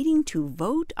 waiting to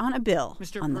vote on a bill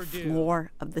on the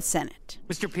floor of the Senate.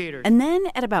 Mr. Peters. And then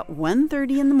at about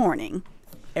 1:30 in the morning,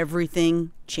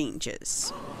 everything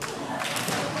changes.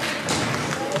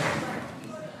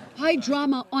 High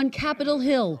drama on Capitol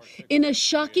Hill. In a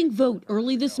shocking vote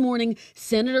early this morning,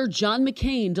 Senator John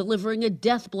McCain delivering a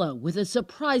death blow with a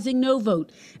surprising no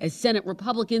vote as Senate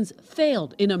Republicans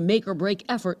failed in a make-or-break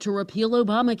effort to repeal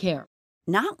Obamacare.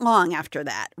 Not long after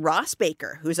that, Ross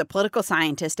Baker, who's a political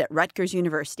scientist at Rutgers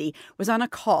University, was on a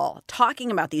call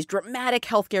talking about these dramatic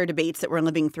healthcare debates that we're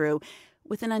living through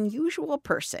with an unusual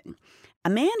person, a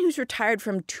man who's retired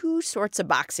from two sorts of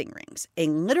boxing rings, a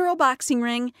literal boxing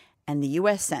ring and the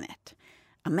U.S. Senate,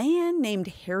 a man named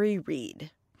Harry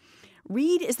Reid.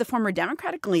 Reid is the former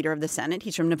Democratic leader of the Senate.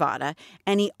 He's from Nevada,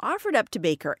 and he offered up to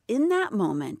Baker in that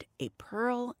moment a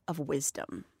pearl of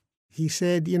wisdom. He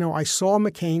said, I saw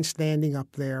McCain standing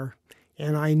up there,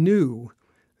 and I knew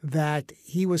that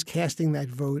he was casting that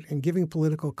vote and giving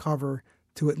political cover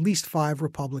to at least 5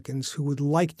 Republicans who would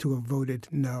like to have voted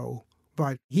no.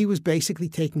 But he was basically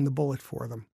taking the bullet for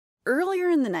them. Earlier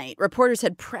in the night, reporters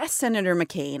had pressed Senator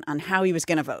McCain on how he was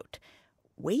going to vote.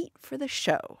 Wait for the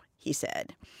show, he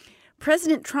said.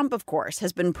 President Trump, of course,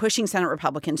 has been pushing Senate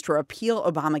Republicans to repeal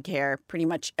Obamacare pretty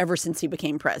much ever since he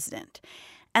became president.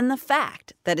 And the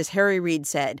fact that, as Harry Reid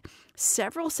said,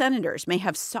 several senators may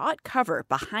have sought cover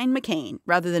behind McCain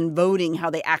rather than voting how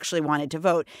they actually wanted to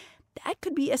vote, that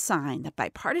could be a sign that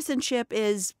bipartisanship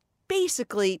is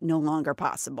basically no longer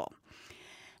possible.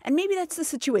 And maybe that's the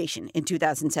situation in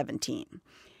 2017.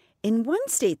 In one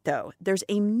state, though, there's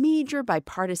a major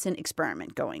bipartisan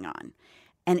experiment going on.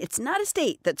 And it's not a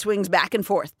state that swings back and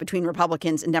forth between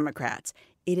Republicans and Democrats.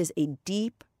 It is a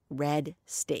deep red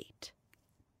state.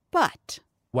 But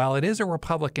while it is a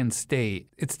Republican state,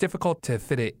 it's difficult to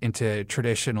fit it into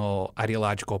traditional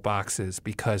ideological boxes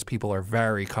because people are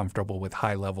very comfortable with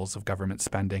high levels of government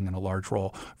spending and a large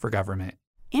role for government.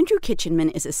 Andrew Kitchenman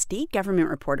is a state government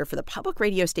reporter for the public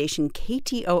radio station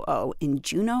KTOO in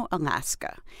Juneau,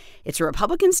 Alaska. It's a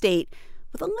Republican state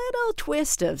with a little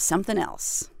twist of something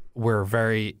else. We're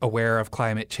very aware of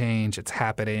climate change. It's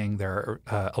happening. There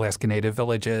are Alaska Native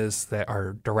villages that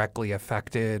are directly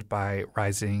affected by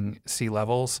rising sea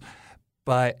levels.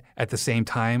 But at the same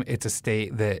time, it's a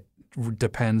state that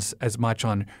depends as much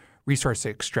on resource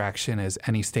extraction as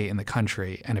any state in the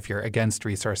country. And if you're against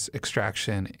resource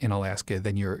extraction in Alaska,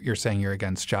 then you're saying you're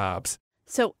against jobs.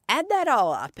 So add that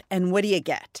all up, and what do you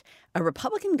get? A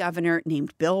Republican governor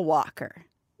named Bill Walker.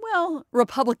 Well,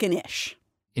 Republican-ish.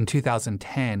 In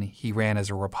 2010, he ran as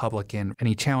a Republican, and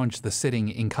he challenged the sitting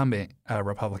incumbent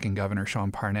Republican governor,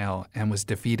 Sean Parnell, and was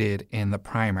defeated in the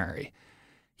primary.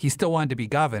 He still wanted to be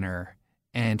governor,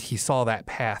 and he saw that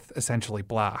path essentially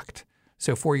blocked.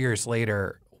 So 4 years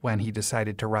later, when he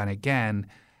decided to run again,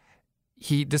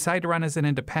 he decided to run as an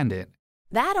independent.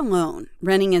 That alone,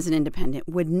 running as an independent,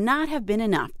 would not have been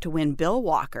enough to win Bill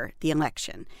Walker the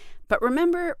election. But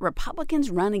remember, Republicans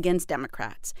run against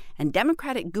Democrats, and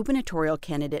Democratic gubernatorial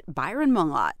candidate Byron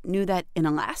Mallott knew that in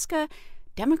Alaska,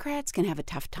 Democrats can have a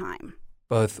tough time.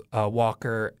 Both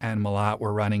Walker and Mallott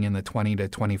were running in the 20 to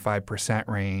 25%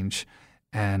 range,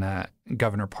 and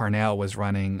Governor Parnell was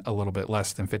running a little bit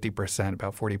less than 50%,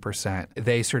 about 40%.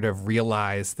 They sort of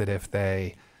realized that if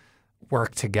they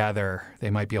worked together, they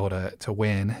might be able to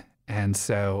win. And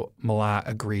so Mallott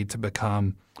agreed to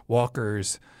become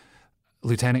Walker's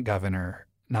lieutenant governor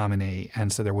nominee.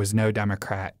 And so there was no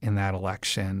Democrat in that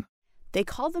election. They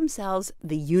called themselves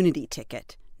the Unity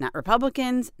Ticket. Not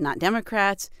Republicans, not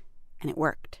Democrats, and it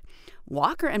worked.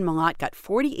 Walker and Mallott got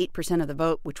 48% of the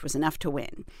vote, which was enough to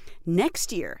win.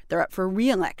 Next year, they're up for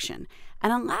re-election,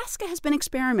 and Alaska has been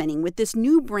experimenting with this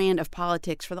new brand of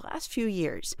politics for the last few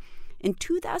years. In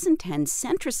 2010,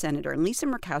 centrist Senator Lisa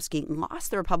Murkowski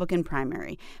lost the Republican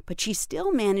primary, but she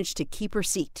still managed to keep her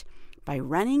seat by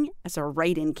running as a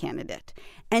write-in candidate.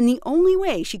 And the only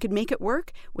way she could make it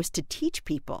work was to teach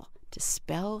people to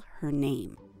spell her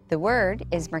name. The word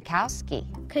is Murkowski.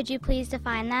 Could you please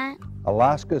define that?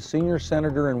 Alaska's senior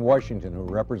senator in Washington who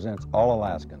represents all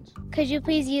Alaskans. Could you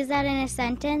please use that in a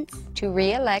sentence? To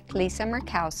re-elect Lisa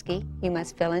Murkowski, you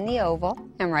must fill in the oval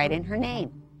and write in her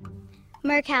name.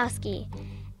 Murkowski.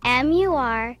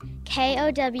 Murkowski.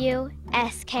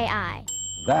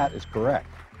 That is correct.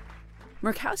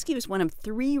 Murkowski was one of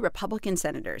 3 Republican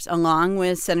senators, along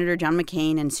with Senator John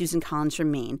McCain and Susan Collins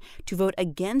from Maine, to vote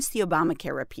against the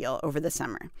Obamacare repeal over the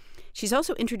summer. She's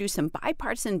also introduced some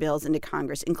bipartisan bills into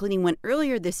Congress, including one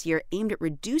earlier this year aimed at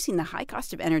reducing the high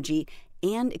cost of energy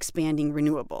and expanding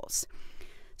renewables.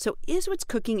 So is what's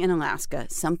cooking in Alaska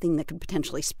something that could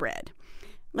potentially spread?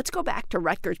 Let's go back to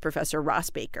Rutgers professor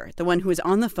Ross Baker, the one who was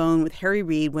on the phone with Harry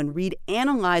Reid when Reid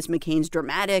analyzed McCain's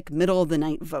dramatic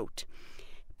middle-of-the-night vote.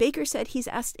 Baker said he's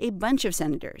asked a bunch of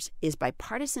senators, is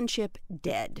bipartisanship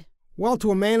dead? Well,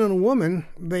 to a man and a woman,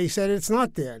 they said it's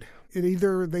not dead. They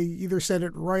either said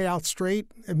it right out straight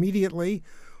immediately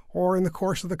or in the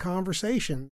course of the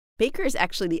conversation. Baker is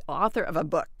actually the author of a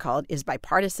book called Is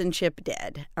Bipartisanship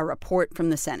Dead? A Report from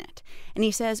the Senate. And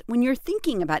he says when you're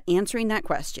thinking about answering that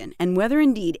question and whether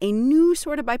indeed a new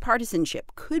sort of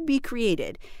bipartisanship could be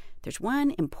created, there's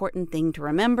one important thing to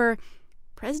remember.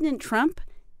 President Trump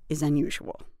is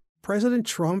unusual. President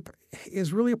Trump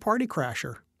is really a party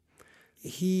crasher.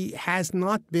 He has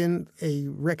not been a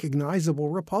recognizable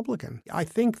Republican. I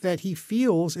think that he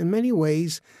feels in many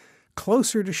ways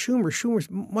closer to Schumer. Schumer's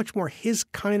much more his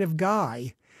kind of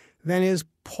guy than is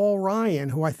Paul Ryan,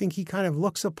 who I think he kind of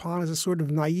looks upon as a sort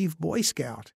of naive Boy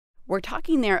Scout. We're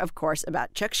talking there, of course,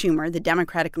 about Chuck Schumer, the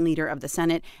Democratic leader of the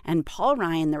Senate, and Paul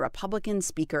Ryan, the Republican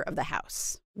Speaker of the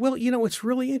House. Well, it's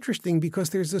really interesting because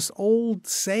there's this old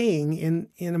saying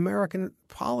in American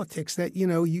politics that,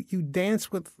 you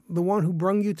dance with the one who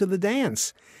brung you to the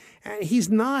dance. And he's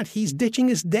not. He's ditching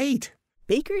his date.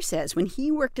 Baker says when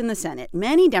he worked in the Senate,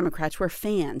 many Democrats were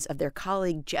fans of their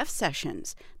colleague Jeff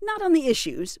Sessions, not on the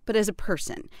issues, but as a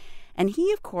person. And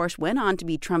he, of course, went on to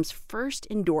be Trump's first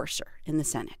endorser in the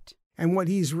Senate. And what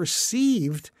he's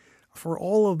received for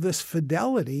all of this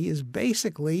fidelity is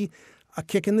basically a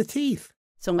kick in the teeth.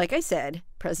 So like I said,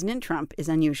 President Trump is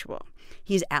unusual.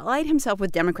 He's allied himself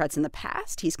with Democrats in the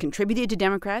past. He's contributed to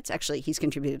Democrats. Actually, he's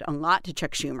contributed a lot to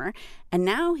Chuck Schumer. And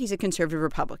now he's a conservative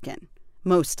Republican,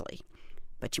 mostly.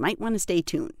 But you might want to stay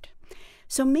tuned.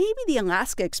 So maybe the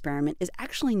Alaska experiment is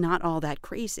actually not all that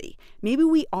crazy. Maybe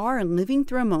we are living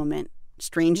through a moment,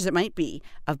 strange as it might be,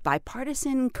 of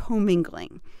bipartisan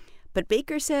commingling. But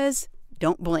Baker says,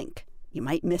 don't blink. You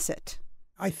might miss it.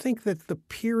 I think that the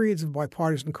periods of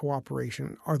bipartisan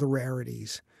cooperation are the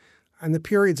rarities. And the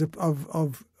periods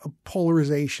of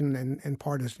polarization and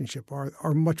partisanship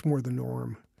are much more the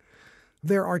norm.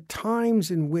 There are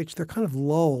times in which there are kind of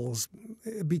lulls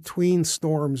between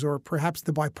storms, or perhaps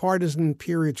the bipartisan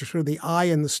periods are sort of the eye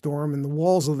in the storm and the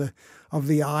walls of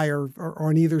the eye are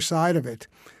on either side of it.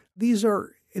 These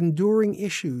are enduring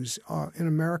issues in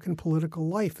American political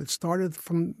life that started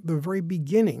from the very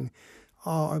beginning.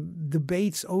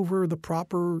 Debates over the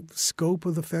proper scope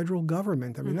of the federal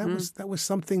government. I mean, that was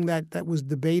something that was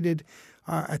debated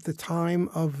at the time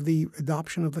of the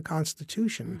adoption of the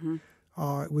Constitution.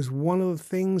 It was one of the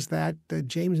things that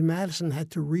James Madison had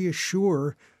to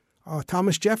reassure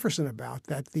Thomas Jefferson about,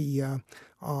 that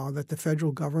the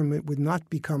federal government would not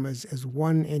become, as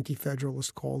one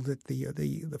anti-federalist called it,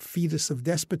 the fetus of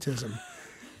despotism.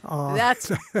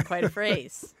 That's quite a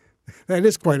phrase. That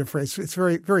is quite a phrase. It's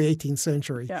very, very 18th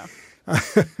century. Yeah.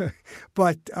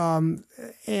 But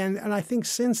and I think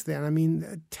since then, I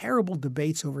mean, terrible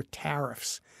debates over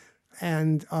tariffs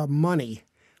and money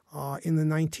in the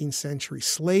 19th century.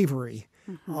 Slavery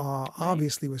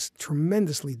obviously was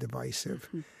tremendously divisive.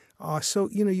 So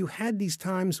you had these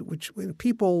times which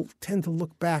people tend to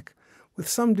look back with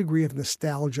some degree of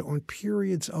nostalgia on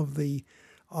periods of the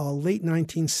late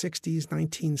 1960s,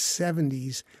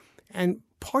 1970s, and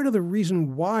part of the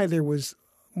reason why there was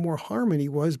more harmony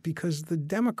was because the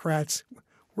Democrats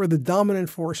were the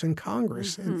dominant force in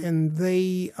Congress, and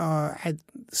they had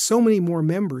so many more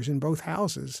members in both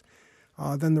houses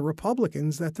than the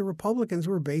Republicans, that the Republicans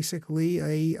were basically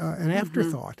an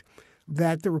afterthought,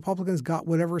 that the Republicans got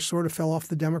whatever sort of fell off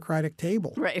the Democratic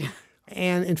table. Right.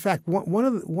 And in fact, one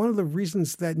of the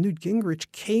reasons that Newt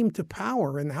Gingrich came to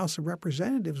power in the House of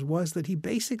Representatives was that he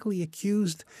basically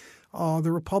accused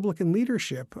the Republican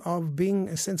leadership of being,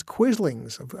 in a sense,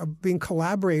 quislings, of being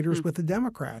collaborators with the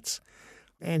Democrats.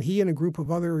 And he and a group of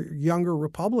other younger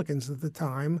Republicans at the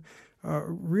time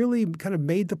really kind of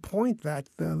made the point that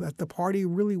the party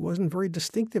really wasn't very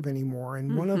distinctive anymore.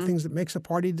 And one of the things that makes a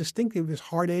party distinctive is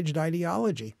hard-edged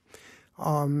ideology.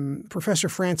 Professor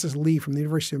Francis Lee from the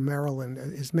University of Maryland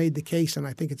has made the case, and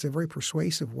I think it's a very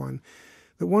persuasive one,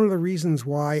 that one of the reasons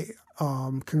why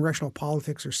congressional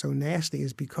politics are so nasty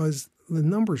is because the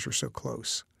numbers are so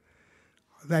close.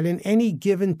 That in any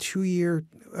given 2-year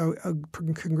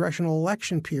congressional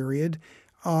election period,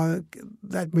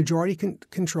 that majority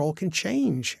control can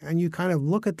change. And you kind of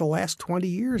look at the last 20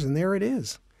 years, and there it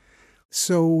is.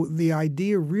 So the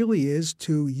idea really is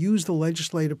to use the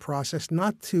legislative process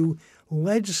not to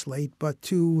legislate, but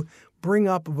to bring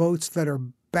up votes that are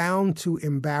bound to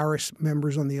embarrass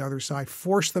members on the other side,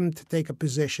 force them to take a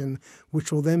position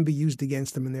which will then be used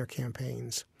against them in their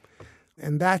campaigns.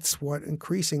 And that's what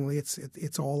increasingly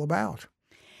it's all about.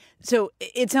 So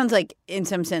it sounds like, in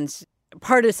some sense,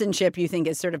 partisanship, you think,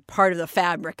 is sort of part of the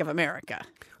fabric of America.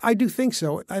 I do think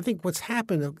so. I think what's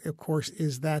happened, of course,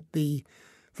 is that the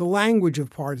language of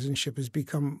partisanship has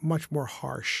become much more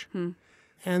harsh,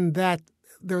 and that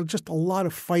there are just a lot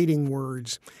of fighting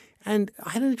words. And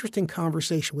I had an interesting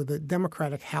conversation with a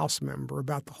Democratic House member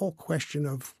about the whole question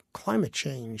of climate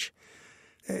change.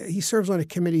 He serves on a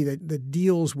committee that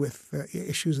deals with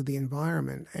issues of the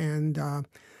environment. And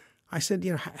I said,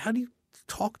 how do you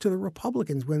talk to the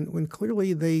Republicans when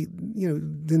clearly they,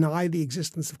 deny the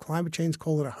existence of climate change,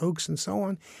 call it a hoax and so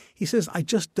on? He says, I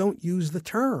just don't use the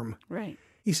term. Right.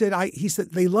 He said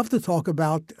they love to talk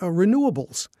about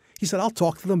renewables. He said, I'll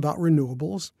talk to them about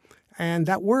renewables, and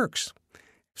that works.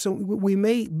 So we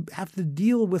may have to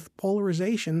deal with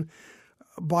polarization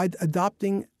by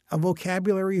adopting a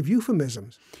vocabulary of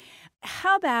euphemisms.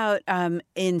 How about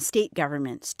in state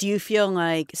governments? Do you feel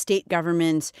like state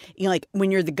governments, like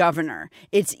when you're the governor,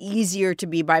 it's easier to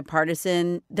be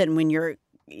bipartisan than when you're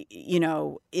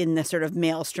in the sort of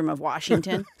maelstrom of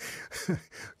Washington?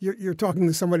 You're talking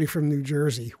to somebody from New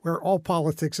Jersey, where all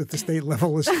politics at the state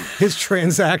level is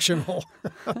transactional.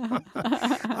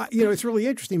 It's really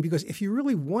interesting because if you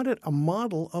really wanted a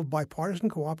model of bipartisan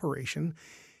cooperation,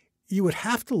 you would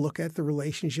have to look at the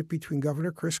relationship between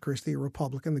Governor Chris Christie, a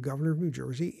Republican, the governor of New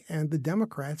Jersey, and the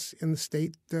Democrats in the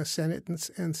state Senate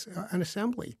and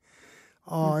Assembly.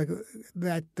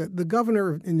 That the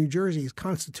governor in New Jersey is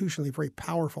constitutionally a very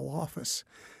powerful office,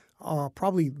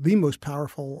 probably the most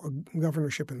powerful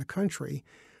governorship in the country.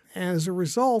 And as a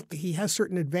result, he has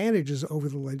certain advantages over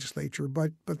the legislature.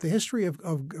 But the history of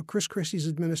Chris Christie's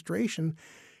administration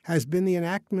has been the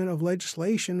enactment of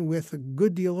legislation with a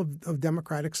good deal of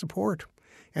Democratic support.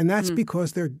 And that's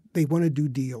because they want to do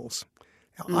deals.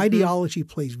 Ideology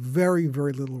plays very,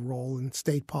 very little role in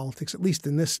state politics, at least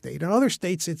in this state. In other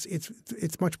states,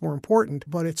 it's much more important,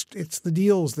 but it's the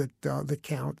deals that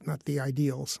count, not the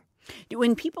ideals.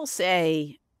 When people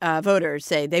say, voters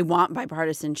say they want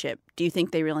bipartisanship, do you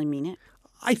think they really mean it?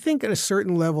 I think at a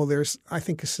certain level, there's, a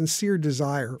sincere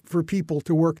desire for people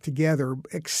to work together,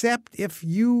 except if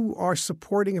you are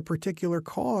supporting a particular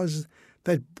cause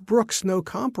that brooks no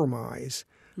compromise.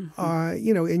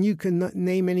 And you can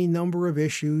name any number of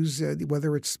issues,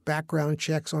 whether it's background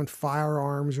checks on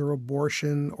firearms or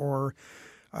abortion or,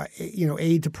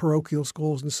 aid to parochial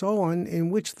schools and so on,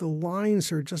 in which the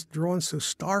lines are just drawn so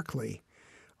starkly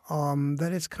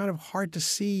that it's kind of hard to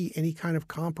see any kind of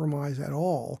compromise at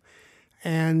all.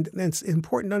 And it's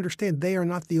important to understand they are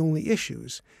not the only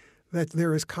issues, that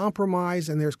there is compromise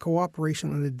and there's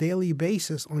cooperation on a daily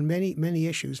basis on many, many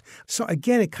issues. So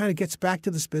again, it kind of gets back to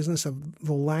this business of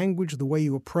the language, the way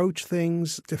you approach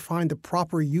things, to find the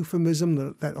proper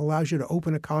euphemism that allows you to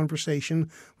open a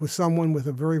conversation with someone with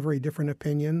a very, very different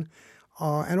opinion,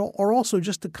 or also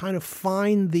just to kind of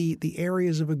find the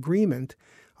areas of agreement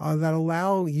that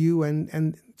allow you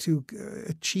and to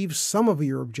achieve some of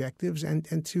your objectives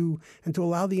and to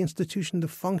allow the institution to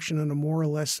function in a more or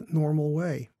less normal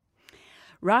way.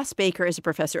 Ross Baker is a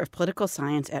professor of political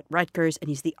science at Rutgers, and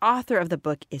he's the author of the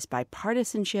book, Is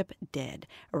Bipartisanship Dead?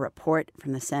 A Report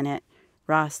from the Senate.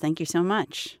 Ross, thank you so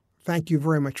much. Thank you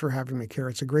very much for having me, Kara.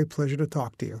 It's a great pleasure to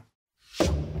talk to you.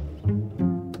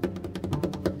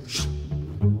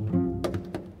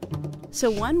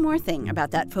 So one more thing about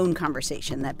that phone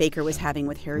conversation that Baker was having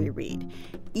with Harry Reid.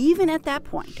 Even at that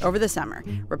point, over the summer,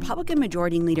 Republican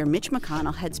Majority Leader Mitch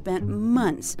McConnell had spent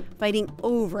months fighting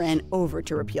over and over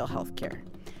to repeal health care.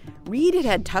 Reid had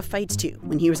had tough fights, too,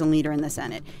 when he was a leader in the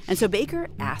Senate. And so Baker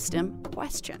asked him a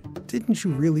question. Didn't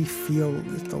you really feel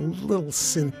just a little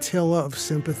scintilla of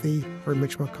sympathy for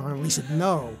Mitch McConnell? He said,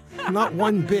 no, not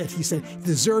one bit. He said he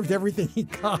deserved everything he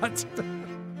got.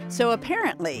 So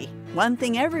apparently, one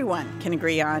thing everyone can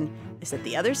agree on is that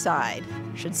the other side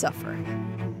should suffer.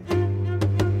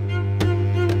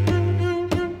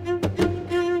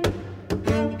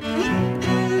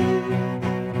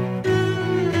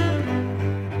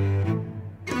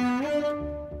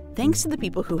 Thanks to the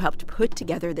people who helped put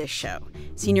together this show.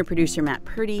 Senior producer Matt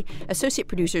Purdy, associate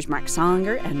producers Mark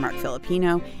Solinger and Mark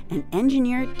Filipino, and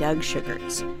engineer Doug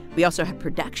Sugarts. We also have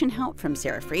production help from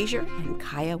Sarah Fraser and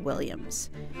Kaya Williams.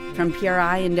 From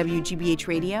PRI and WGBH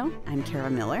Radio, I'm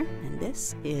Kara Miller, and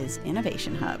this is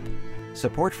Innovation Hub.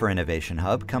 Support for Innovation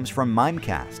Hub comes from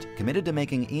Mimecast, committed to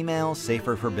making email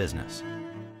safer for business.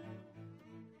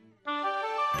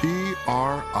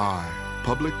 PRI,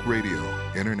 Public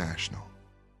Radio International.